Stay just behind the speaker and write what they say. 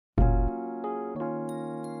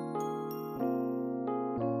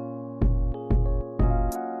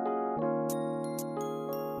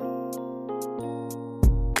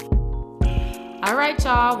All right,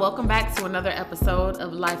 y'all. Welcome back to another episode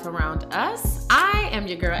of Life Around Us. I am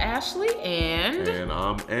your girl, Ashley, And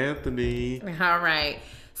I'm Anthony. All right.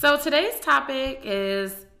 So today's topic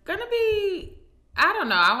is going to be, I don't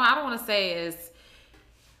know. I don't want to say it's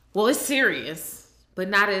serious, but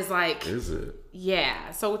not as like... Is it? Yeah.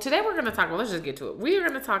 So today we're going to talk, let's just get to it. We are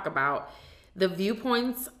going to talk about the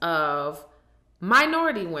viewpoints of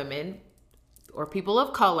minority women or people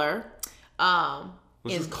of color,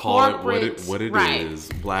 Let's just call it what it is.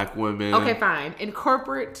 Black women. Okay, fine. In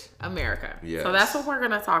corporate America. Yes. So that's what we're going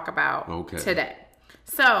to talk about today.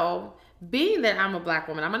 So, being that I'm a black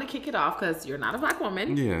woman, I'm going to kick it off because you're not a black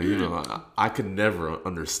woman. Yeah, you know, I could never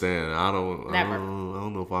understand. I don't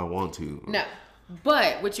know if I want to. No.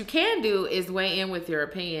 But what you can do is weigh in with your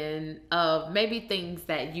opinion of maybe things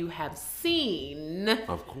that you have seen.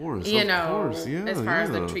 Of course, yeah. As far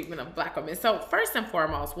as the treatment of black women. So first and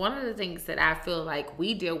foremost, one of the things that I feel like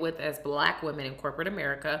we deal with as black women in corporate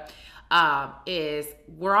America is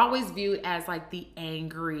we're always viewed as like the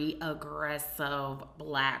angry, aggressive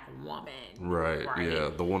black woman. Right. Yeah.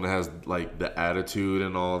 The one that has like the attitude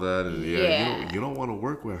and all that. And you don't want to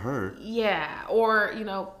work with her. Yeah. Or,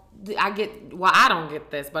 I don't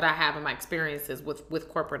get this, but I have in my experiences with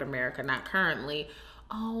corporate America, not currently.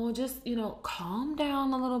 Oh, just, calm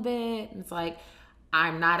down a little bit. And it's like,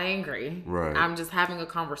 I'm not angry. Right. I'm just having a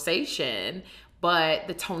conversation. But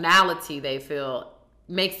the tonality they feel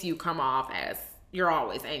makes you come off as you're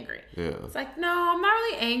always angry. Yeah. It's like, no, I'm not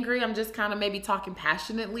really angry. I'm just kind of maybe talking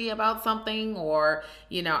passionately about something, or,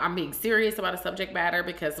 I'm being serious about a subject matter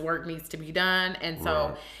because work needs to be done. And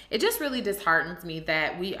so it just really disheartens me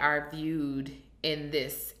that we are viewed in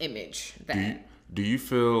this image. Do you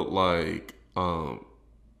feel like,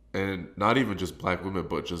 and not even just black women,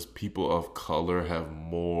 but just people of color have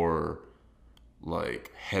more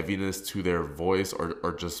like heaviness to their voice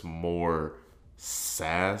or just more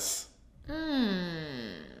sass?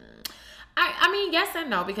 I mean, yes and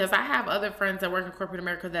no, because I have other friends that work in corporate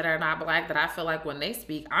America that are not black that I feel like when they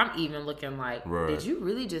speak, I'm even looking like, did you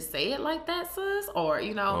really just say it like that, sis? Or,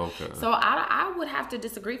 Okay. So I would have to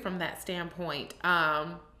disagree from that standpoint.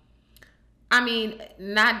 I mean,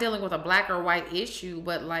 not dealing with a black or white issue,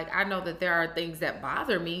 but like I know that there are things that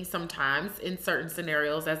bother me sometimes in certain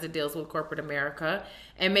scenarios as it deals with corporate America,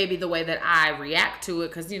 and maybe the way that I react to it,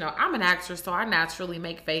 because I'm an actress, so I naturally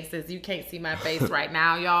make faces. You can't see my face right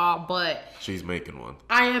now, y'all, but she's making one.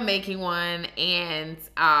 I am making one, and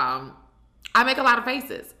I make a lot of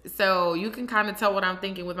faces, so you can kind of tell what I'm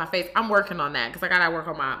thinking with my face. I'm working on that because I gotta work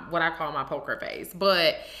on what I call my poker face,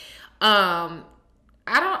 but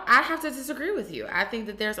I have to disagree with you. I think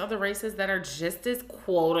that there's other races that are just as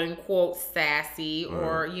quote unquote sassy,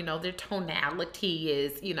 or, their tonality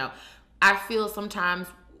is, I feel sometimes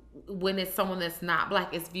when it's someone that's not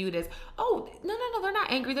black, it's viewed as, oh, no, they're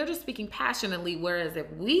not angry. They're just speaking passionately. Whereas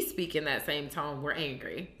if we speak in that same tone, we're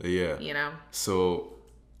angry. Yeah. So,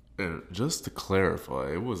 and just to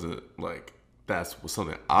clarify, it wasn't like that's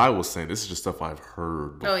something I was saying. This is just stuff I've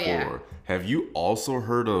heard before. Oh, yeah. Have you also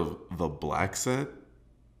heard of the black set?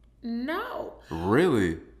 No.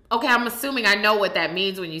 Really? Okay, I'm assuming I know what that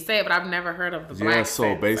means when you say it, but I've never heard of the black Yeah, so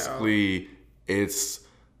set, basically it's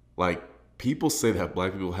like people say that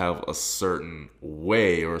black people have a certain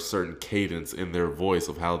way or a certain cadence in their voice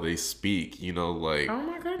of how they speak, like oh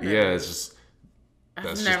my goodness. Yeah, it's just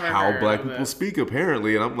that's just how black people speak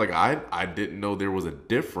apparently. And I'm like, I didn't know there was a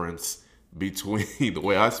difference between the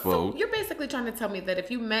way I spoke. So you're basically trying to tell me that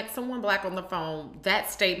if you met someone black on the phone,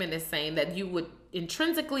 that statement is saying that you would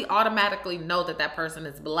intrinsically, automatically know that person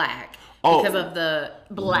is black because of the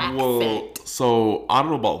black scent. So I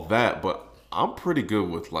don't know about that, but I'm pretty good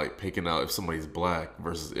with like picking out if somebody's black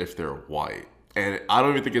versus if they're white. And I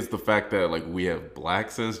don't even think it's the fact that like we have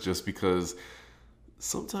black sense, just because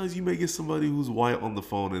sometimes you may get somebody who's white on the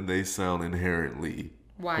phone and they sound inherently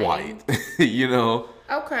white.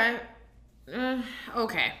 Okay.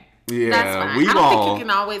 Okay. Yeah, that's fine. I don't think you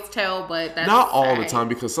can always tell, but that's not all the time,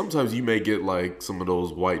 because sometimes you may get like some of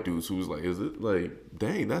those white dudes who's like, is it like,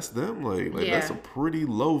 dang, that's them, like that's a pretty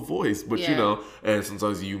low voice, but and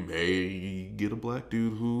sometimes you may get a black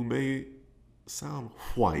dude who may sound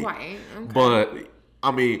white. Okay. But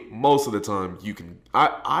I mean, most of the time you can.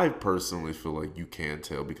 I personally feel like you can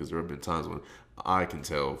tell, because there have been times when I can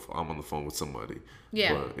tell if I'm on the phone with somebody.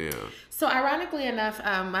 Yeah. But, yeah. So ironically enough,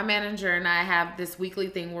 my manager and I have this weekly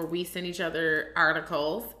thing where we send each other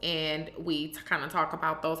articles, and we kind of talk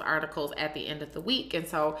about those articles at the end of the week. And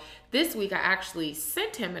so this week I actually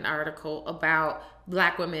sent him an article about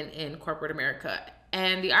black women in corporate America.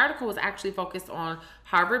 And the article was actually focused on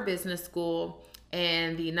Harvard Business School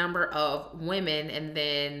and the number of women and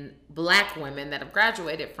then black women that have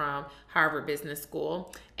graduated from Harvard Business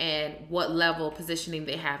School and what level positioning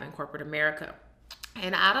they have in corporate America.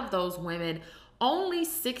 And out of those women, only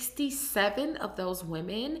 67 of those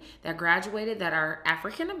women that graduated that are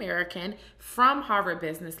African American from Harvard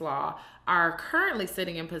Business Law are currently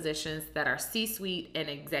sitting in positions that are C-suite and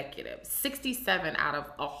executive. 67 out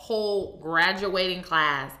of a whole graduating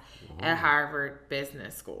class at Harvard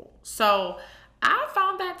Business School. So I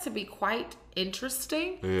found that to be quite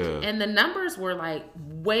interesting. Yeah. And the numbers were like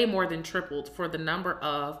way more than tripled for the number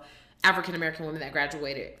of African American women that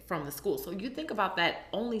graduated from the school. So you think about that,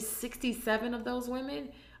 only 67 of those women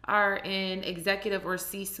are in executive or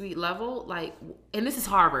C-suite level, like, and this is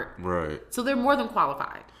Harvard. Right. So they're more than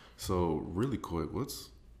qualified. So really quick, what's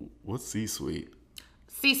C-suite?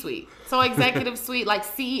 C-suite. So executive suite, like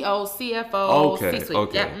CEO, CFO, Okay. C-suite.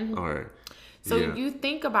 Okay. Yeah. Mhm. All right. So Yeah. you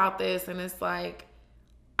think about this, and it's like,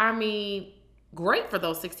 I mean, great for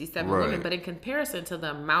those 67 Right. women, but in comparison to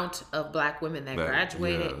the amount of black women that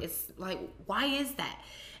graduated, yeah. it's like, why is that?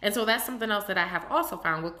 And so that's something else that I have also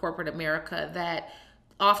found with corporate America, that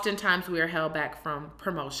oftentimes we are held back from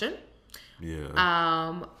promotion.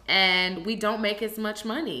 Yeah. And we don't make as much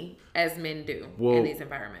money as men do in these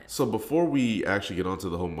environments. So before we actually get onto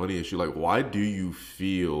the whole money issue, like, why do you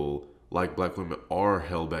feel like black women are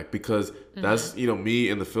held back? Because that's, me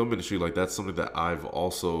in the film industry, like, that's something that I've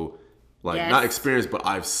also, like, Yes. not experienced, but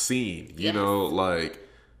I've seen, you Yes. know, like,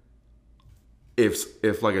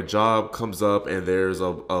 if like a job comes up and there's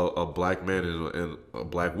a black man and a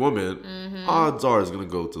black woman, odds are it's gonna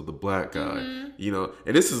go to the black guy, you know.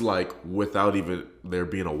 And this is like without even there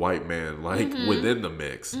being a white man like within the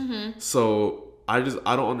mix. So I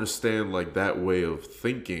don't understand like that way of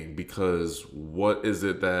thinking, because what is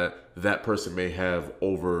it that person may have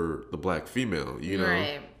over the black female, you know?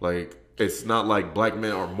 Right. Like, it's not like black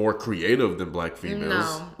men are more creative than black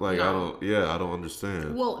females. No, like, no. I don't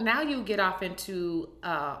understand. Well, now you get off into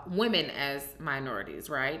women as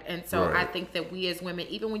minorities, right? And so Right. I think that we as women,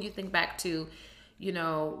 even when you think back to,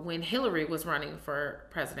 when Hillary was running for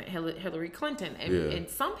president, Hillary Clinton, and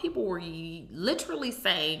some people were literally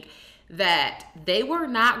saying that they were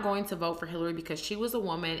not going to vote for Hillary because she was a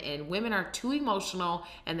woman, and women are too emotional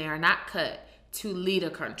and they are not cut to lead a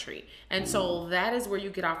country. And so that is where you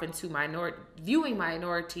get off into viewing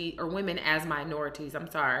minority or women as minorities. I'm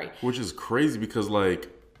sorry. Which is crazy because, like,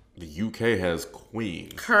 the UK has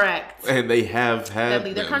queens. Correct. And they have had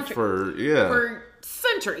lead their them country for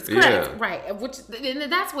centuries. Correct. Yeah. Right. And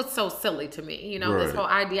that's what's so silly to me. This Right. whole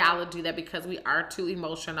ideology that because we are too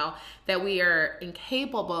emotional, that we are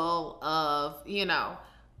incapable of,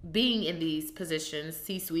 being in these positions,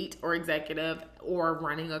 C-suite or executive, or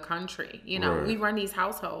running a country. Right. We run these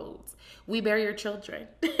households. We bear your children.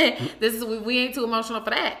 We ain't too emotional for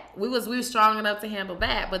that. We was strong enough to handle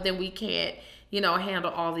that, but then we can't, handle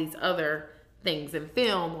all these other things in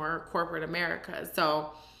film or corporate America.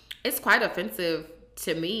 So it's quite offensive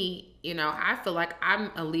to me. I feel like I'm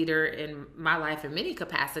a leader in my life in many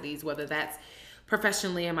capacities, whether that's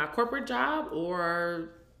professionally in my corporate job or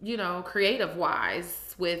creative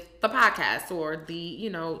wise with the podcast or the,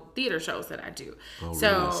 theater shows that I do. Oh, really?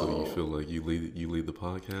 So you feel like you lead the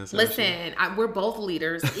podcast? Listen, we're both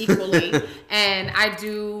leaders equally, and I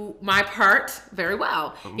do my part very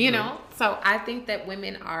well, So I think that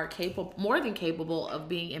women are more than capable of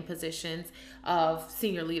being in positions of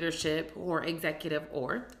senior leadership or executive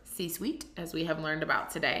or C-suite, as we have learned about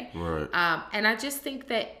today. Right. And I just think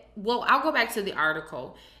that, I'll go back to the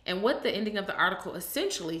article. And what the ending of the article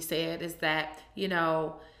essentially said is that,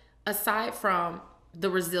 aside from the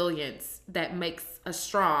resilience that makes us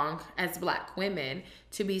strong as Black women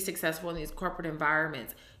to be successful in these corporate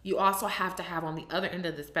environments, you also have to have on the other end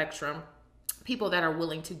of the spectrum people that are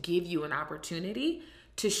willing to give you an opportunity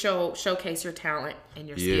to showcase your talent and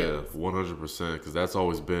your skills. Yeah, 100%. Because that's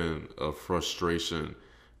always been a frustration,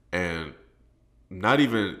 and not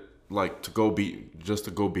even like to go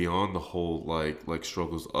beyond the whole like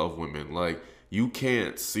struggles of women. Like, you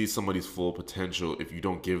can't see somebody's full potential if you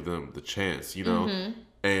don't give them the chance,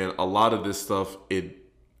 And a lot of this stuff,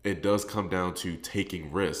 it does come down to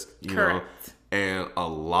taking risk, you know. And a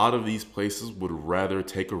lot of these places would rather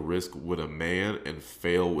take a risk with a man and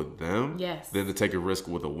fail with them than to take a risk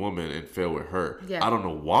with a woman and fail with her. I don't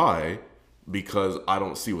know why, because I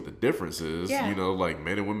don't see what the difference is. Like,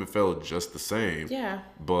 men and women fail just the same.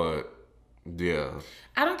 But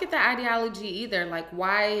I don't get the ideology either. Like,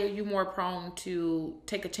 why are you more prone to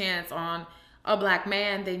take a chance on a Black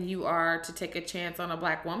man than you are to take a chance on a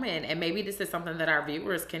Black woman? And maybe this is something that our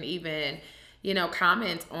viewers can even,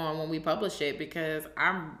 comment on when we publish it, because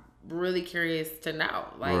I'm really curious to know.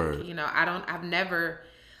 Like, Right. you know, I've never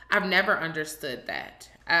understood that.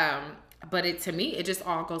 But to me, it just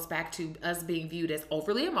all goes back to us being viewed as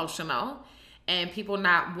overly emotional and people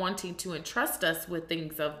not wanting to entrust us with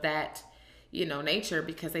things of that, you know, nature,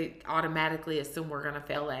 because they automatically assume we're going to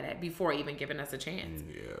fail at it before even giving us a chance.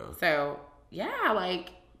 Yeah. So, yeah,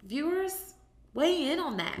 like, viewers, weigh in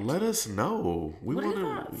on that. Let us know. We What are want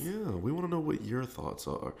your to. thoughts? Yeah, we want to know what your thoughts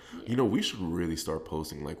are. You know, we should really start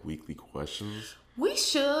posting like weekly questions. We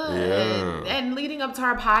should. Yeah. And leading up to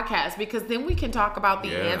our podcast, because then we can talk about the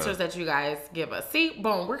Yeah. answers that you guys give us. See,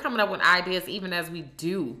 boom, we're coming up with ideas even as we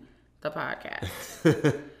do the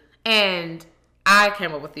podcast. And I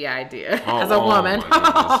came up with the idea as a woman. My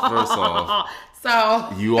goodness. First off,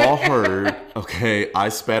 So, you all heard. Okay, I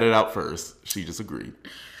spat it out first. She just agreed.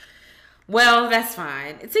 well, that's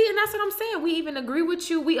fine. See, and that's what I'm saying. We even agree with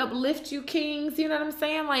you. We uplift you, kings. You know what I'm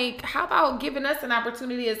saying? Like, how about giving us an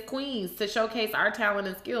opportunity as queens to showcase our talent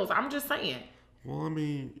and skills? I'm just saying. Well, I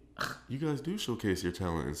mean, you guys do showcase your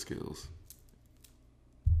talent and skills.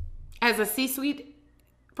 As a C-suite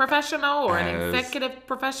professional or an As- executive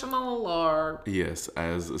professional or Yes,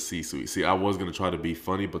 as a C-suite. See, I was gonna try to be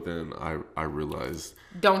funny, but then I realized,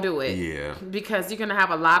 don't do it. yeah, Because you're going to have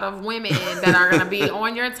a lot of women that are going to be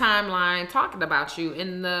on your timeline talking about you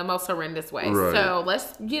in the most horrendous way. Right. So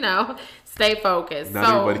let's, you know, stay focused. not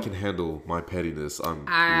so, everybody can handle my pettiness. I'm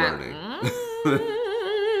learning.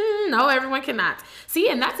 No, everyone cannot. See,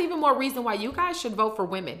 and that's even more reason why you guys should vote for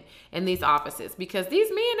women in these offices, because these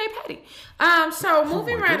men, they petty. So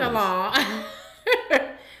moving my right goodness. along.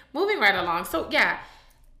 Moving right along. So yeah,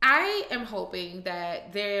 I am hoping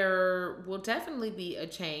that there will definitely be a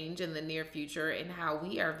change in the near future in how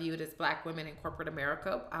we are viewed as Black women in corporate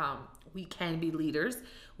America. We can be leaders.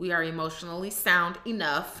 We are emotionally sound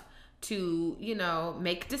enough to, you know,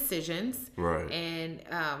 make decisions. Right. And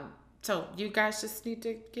so you guys just need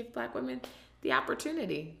to give Black women the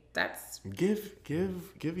opportunity. That's Give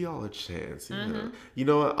y'all a chance. Yeah. Mm-hmm. You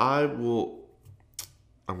know what?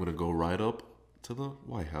 I'm gonna go right up to the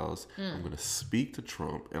White House. I'm gonna speak to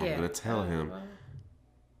Trump, and I'm gonna tell him,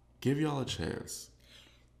 give y'all a chance.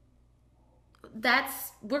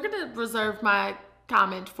 we're gonna reserve my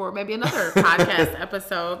comment for maybe another podcast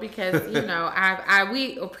episode, because you know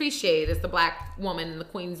we appreciate, as the Black woman and the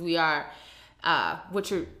queens we are, what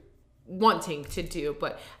you're wanting to do,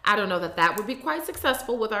 but I don't know that would be quite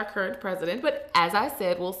successful with our current president. But as I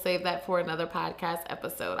said, we'll save that for another podcast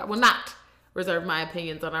episode. I will not reserve my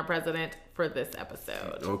opinions on our president for this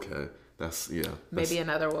episode. Okay, Maybe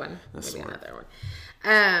another one. that's Maybe smart. another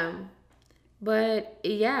one. But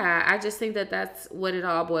yeah, I just think that that's what it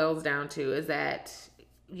all boils down to, is that,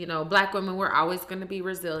 you know, Black women, we're always going to be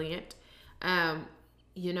resilient.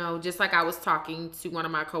 You know, just like I was talking to one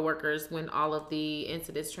of my coworkers when all of the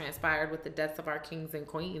incidents transpired with the deaths of our kings and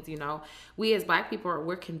queens, you know, we as Black people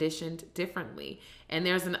we're conditioned differently. And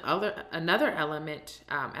there's another element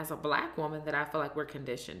as a Black woman that I feel like we're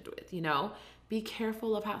conditioned with, you know. Be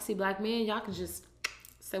careful of how, see, Black men, y'all can just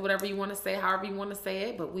say whatever you want to say, however you want to say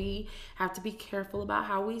it, but we have to be careful about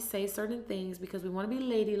how we say certain things, because we want to be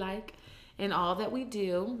ladylike in all that we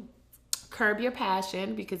do. Curb your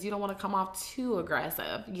passion, because you don't want to come off too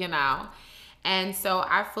aggressive, you know. And so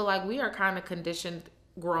I feel like we are kind of conditioned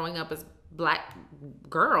growing up as Black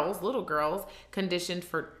girls, little girls, conditioned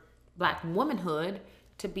for Black womanhood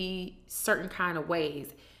to be certain kind of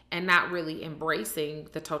ways, and not really embracing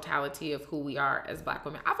the totality of who we are as Black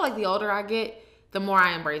women. I feel like the older I get, the more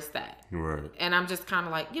I embrace that. Right. And I'm just kind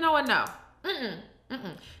of like, you know what? No.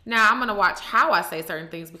 Now I'm going to watch how I say certain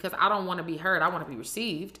things, because I don't want to be heard. I want to be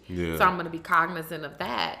received. Yeah. So I'm going to be cognizant of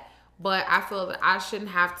that. But I feel that I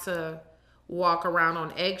shouldn't have to walk around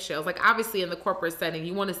on eggshells. Like, obviously in the corporate setting,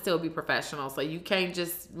 you want to still be professional. So you can't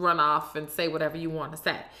just run off and say whatever you want to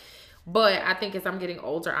say. But I think as I'm getting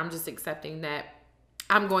older, I'm just accepting that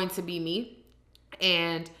I'm going to be me.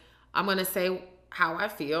 And I'm going to say how I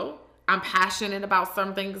feel. I'm passionate about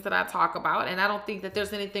some things that I talk about, and I don't think that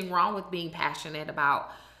there's anything wrong with being passionate about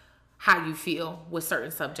how you feel with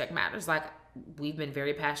certain subject matters. Like, we've been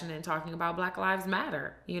very passionate in talking about Black Lives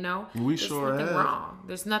Matter, you know? We There's sure nothing have. wrong.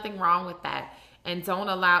 There's nothing wrong with that. And don't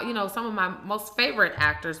allow, you know, some of my most favorite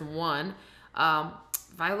actors, Viola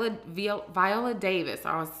Davis.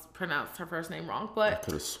 I always pronounced her first name wrong, I but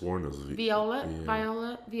could have sworn it was Viola.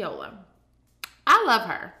 I love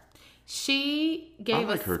her. She gave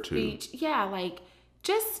like a her too. speech. Yeah, like,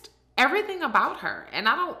 just everything about her. And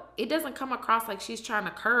it doesn't come across like she's trying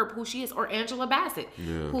to curb who she is. Or Angela Bassett,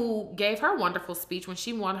 who gave her wonderful speech when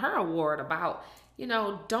she won her award about, you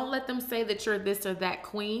know, don't let them say that you're this or that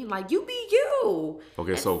queen. Like, you be you.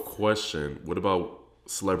 Okay, so question. What about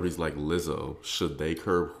celebrities like Lizzo, should they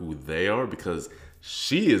curb who they are? Because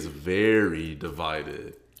she is very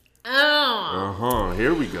divided. Oh.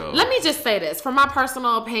 Here we go. Let me just say this. From my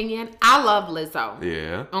personal opinion, I love Lizzo.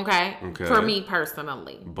 Yeah. Okay? For me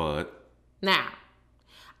personally. But. Now,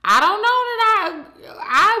 I don't know that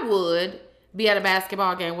I would be at a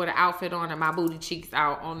basketball game with an outfit on and my booty cheeks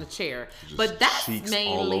out on the chair. Just but that's mainly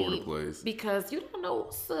all over the place. Because you don't know,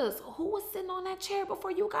 sis, who was sitting on that chair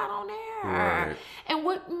before you got on there. Right. And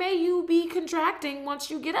what may you be contracting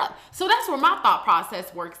once you get up. So that's where my thought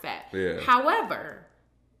process works at. Yeah. However,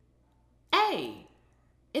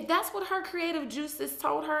 if that's what her creative juices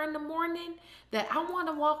told her in the morning, that I want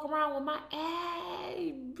to walk around with my ass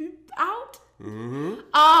out.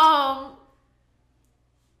 Mm-hmm.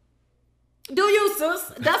 Do you,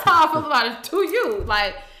 sis? That's how I feel about it. Do you?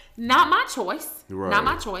 Like, not my choice. Right. Not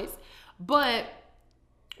my choice. But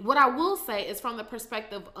what I will say is from the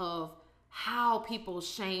perspective of how people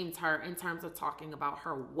shamed her in terms of talking about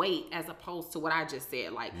her weight as opposed to what I just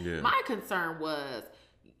said. Like, my concern was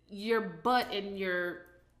your butt in your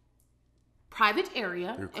private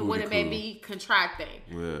area and when it may be contracting.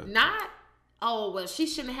 Yeah. Not, oh, well, she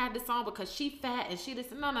shouldn't have had this on because she fat and she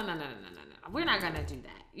just, no. We're not going to do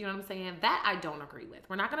that. You know what I'm saying? That I don't agree with.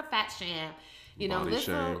 We're not going to fat shame. You know,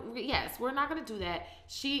 yes, we're not going to do that.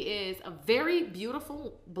 She is a very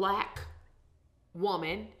beautiful black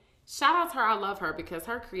woman. Shout out to her. I love her because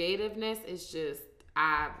her creativeness is just,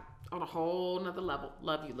 on a whole nother level.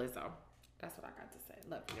 Love you, Lizzo. That's what I got to say.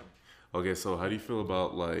 Love you. Okay, so how do you feel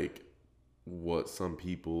about like what some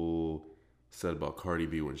people said about Cardi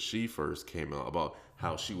B when she first came out, about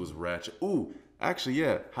how she was ratchet? Ooh, actually,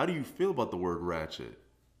 yeah. How do you feel about the word ratchet?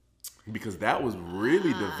 Because that was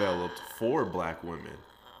really developed for black women.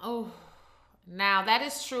 Oh, now that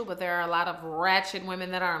is true, but there are a lot of ratchet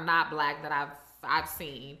women that are not black that I've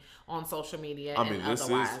seen on social media. I mean, there's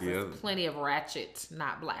plenty of ratchet,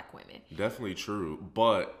 not black women. Definitely true,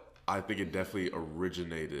 but I think it definitely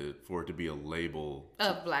originated for it to be a label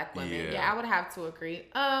of black women. Yeah, I would have to agree.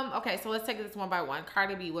 Okay, so let's take this one by one.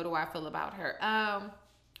 Cardi B, what do I feel about her? I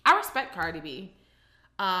respect Cardi B.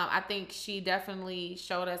 I think she definitely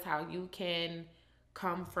showed us how you can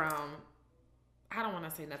come from, I don't want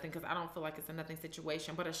to say nothing because I don't feel like it's a nothing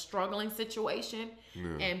situation, but a struggling situation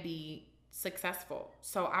and be successful.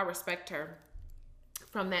 So I respect her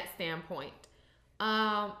from that standpoint.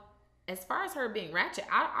 As far as her being ratchet,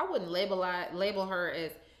 I wouldn't label her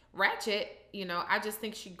as ratchet. You know, I just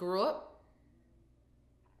think she grew up,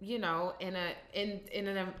 you know, in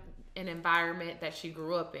an environment that she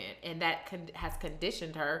grew up in, and that has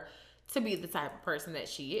conditioned her to be the type of person that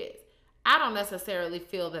she is. I don't necessarily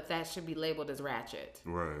feel that should be labeled as ratchet.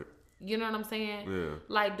 Right. You know what I'm saying? Yeah.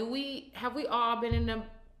 Like, have we all been in a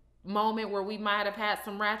moment where we might have had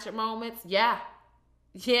some ratchet moments? Yeah.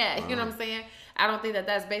 Yeah, you know what I'm saying? I don't think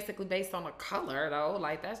that's basically based on a color, though.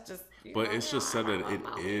 Like, that's just... But it's just said that it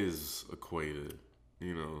is equated,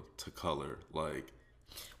 you know, to color. Like...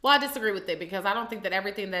 Well, I disagree with it because I don't think that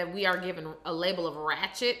everything that we are given a label of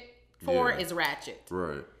ratchet for is ratchet.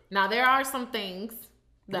 Right. Now, there are some things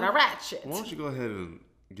that are ratchet. Why don't you go ahead and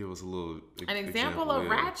give us an example of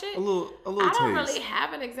ratchet? A little I don't really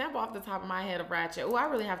have an example off the top of my head of ratchet. Oh, I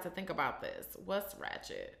really have to think about this. What's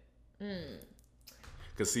ratchet?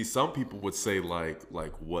 Because see, some people would say like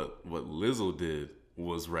what Lizzo did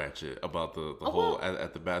was ratchet about the whole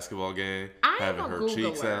at the basketball game, having her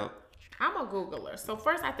cheeks out. I'm a Googler. So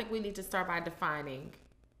first, I think we need to start by defining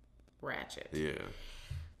ratchet. Yeah.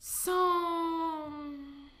 So,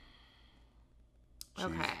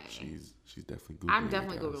 okay. She's definitely Googling. I'm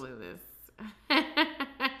definitely Googling this.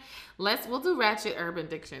 We'll do Ratchet Urban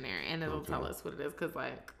Dictionary, and it'll tell us what it is, because,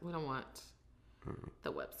 like, we don't want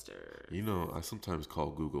the Webster. You know, I sometimes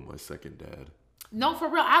call Google my second dad. No, for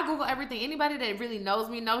real. I Google everything. Anybody that really knows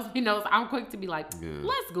me knows I'm quick to be like,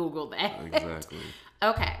 let's Google that. Exactly.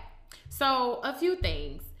 Okay. So, a few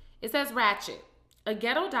things. It says ratchet, a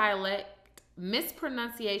ghetto dialect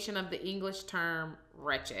mispronunciation of the English term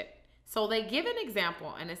wretched. So, they give an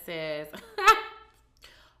example, and it says,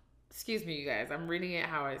 excuse me, you guys. I'm reading it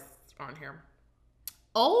how it's on here.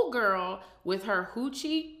 Old girl with her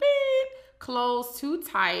hoochie clothes too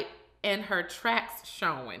tight and her tracks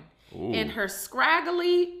showing. Ooh. And her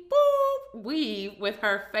scraggly weave with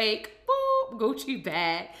her fake Gucci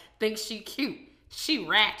bag thinks she cute. She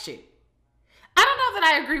ratchet. I don't know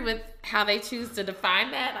that I agree with how they choose to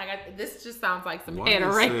define that. Like, this just sounds like some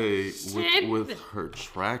hateration. With her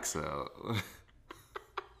tracks out.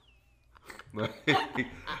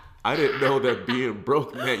 I didn't know that being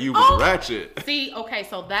broke meant you was Oh, ratchet. see, okay,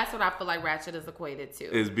 so that's what I feel like ratchet is equated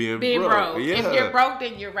to. Is being broke. broke. Yeah. If you're broke,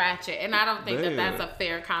 then you're ratchet, and I don't think that Man. that's a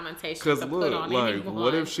fair connotation Because to look, put on like, anyone.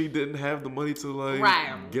 what if she didn't have the money to like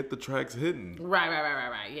Right. get the tracks hidden?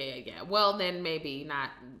 Right. Yeah. Well, then maybe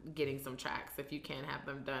not getting some tracks if you can't have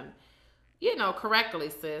them done,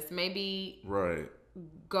 correctly, sis. Maybe Right.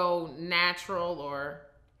 go natural or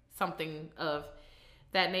something of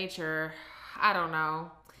that nature. I don't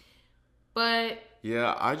know. But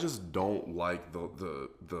Yeah, I just don't like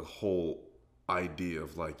the whole idea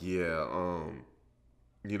of like, yeah,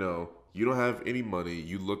 you don't have any money,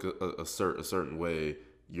 you look a certain way,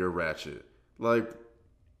 you're ratchet. Like,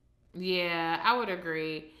 yeah, I would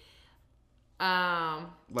agree.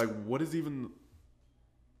 like what is even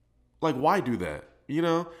like why do that?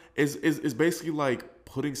 It's basically like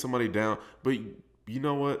putting somebody down. But you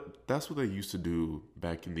know what? That's what they used to do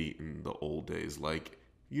back in the old days. Like,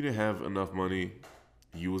 you didn't have enough money,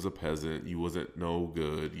 you was a peasant, you wasn't no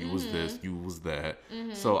good, you was this, you was that.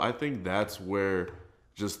 So I think that's where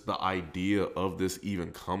just the idea of this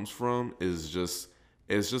even comes from, is just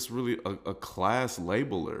it's just really a class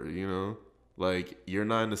labeler. Like, you're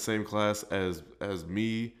not in the same class as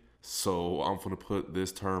me, so I'm gonna put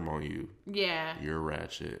this term on you. Yeah. You're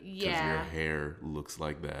ratchet because Yeah. your hair looks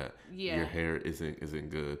like that. Yeah. Your hair isn't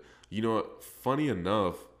good. You know what? Funny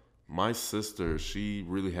enough, my sister, she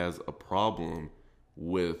really has a problem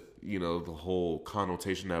with the whole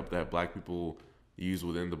connotation that black people use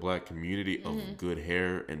within the black community of good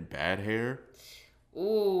hair and bad hair.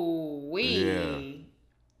 Ooh, wee.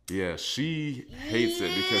 Yeah, she hates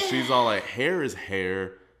it because she's all like, hair is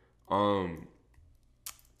hair. I'm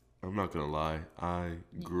not gonna lie, I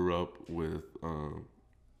grew up with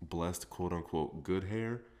blessed, quote unquote, good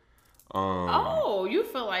hair. Oh, you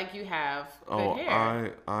feel like you have good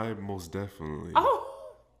hair. I most definitely. Oh.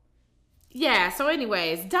 Yeah, so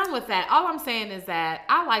anyways, done with that. All I'm saying is that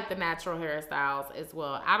I like the natural hairstyles as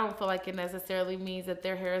well. I don't feel like it necessarily means that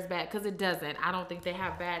their hair is bad, because it doesn't. I don't think they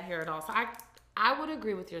have bad hair at all. So I would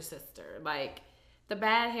agree with your sister. Like, the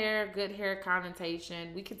bad hair, good hair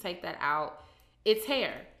connotation, we can take that out. It's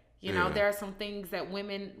hair. There are some things that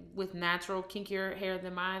women with natural, kinkier hair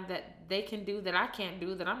than mine that they can do that I can't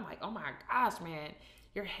do, that I'm like, oh my gosh, man,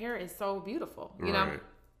 your hair is so beautiful. Right.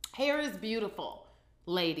 Hair is beautiful,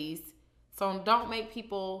 ladies. So don't make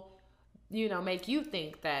people, make you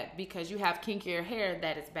think that because you have kinkier hair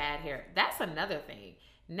that it's bad hair. That's another thing.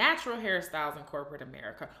 Natural hairstyles in corporate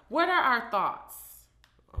America. What are our thoughts?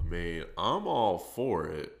 I mean, I'm all for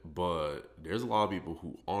it, but there's a lot of people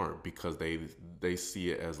who aren't because they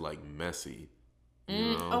see it as like messy.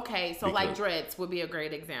 Okay, so like dreads would be a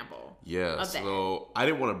great example. Yeah, so I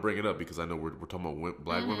didn't want to bring it up because I know we're talking about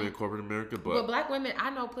black women in corporate America, but black women, I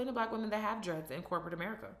know plenty of black women that have dreads in corporate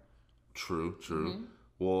America. True.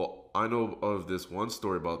 Well, I know of this one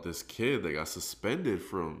story about this kid that got suspended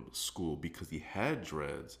from school because he had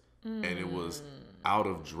dreads, and it was out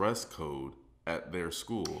of dress code at their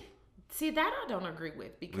school. See, that I don't agree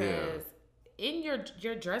with, because in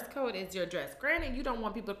your dress code is your dress. Granted, you don't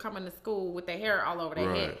want people coming to school with their hair all over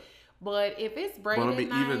their head. But if it's braided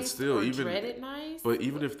nice or dreaded nice. But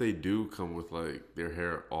even if they do come with like their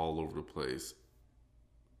hair all over the place,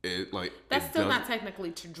 that's still not technically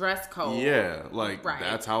to dress code. Yeah,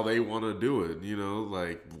 that's how they want to do it.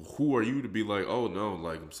 Like, who are you to be like, oh no,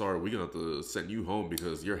 like, I'm sorry, we're gonna have to send you home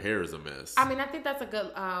because your hair is a mess. I mean, I think that's a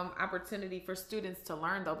good opportunity for students to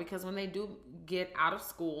learn, though, because when they do get out of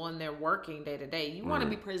school and they're working day to day, you want to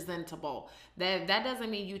be presentable. That doesn't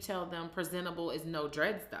mean you tell them presentable is no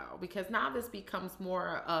dreads, though, because now this becomes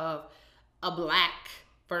more of a black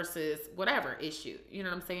versus whatever issue, you know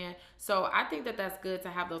what I'm saying? So I think that that's good to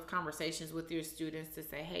have those conversations with your students to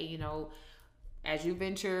say, hey, as you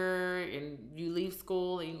venture and you leave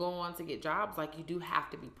school and you go on to get jobs, like, you do have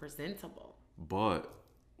to be presentable. But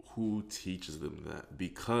who teaches them that?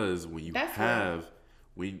 Because when you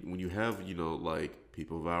when you have like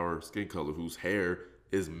people of our skin color whose hair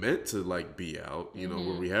is meant to like be out,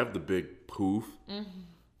 where we have the big poof.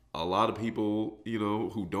 A lot of people,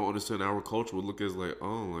 who don't understand our culture would look at it as like,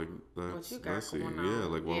 oh, like, that's messy. Yeah,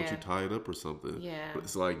 like, why don't you tie it up or something? Yeah. But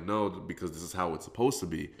it's like, no, because this is how it's supposed to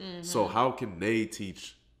be. So how can they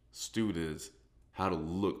teach students how to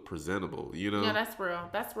look presentable, Yeah, that's real.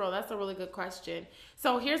 That's a really good question.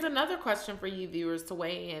 So here's another question for you viewers to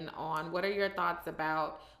weigh in on. What are your thoughts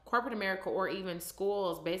about corporate America, or even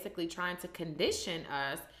schools, basically trying to condition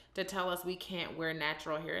us to tell us we can't wear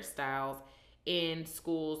natural hairstyles in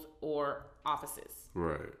schools or offices?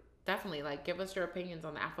 Right. Definitely, like, give us your opinions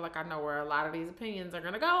on that. I feel like I know where a lot of these opinions are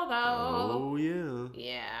gonna go, though. Oh yeah.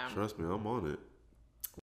 Yeah. Trust me, I'm on it.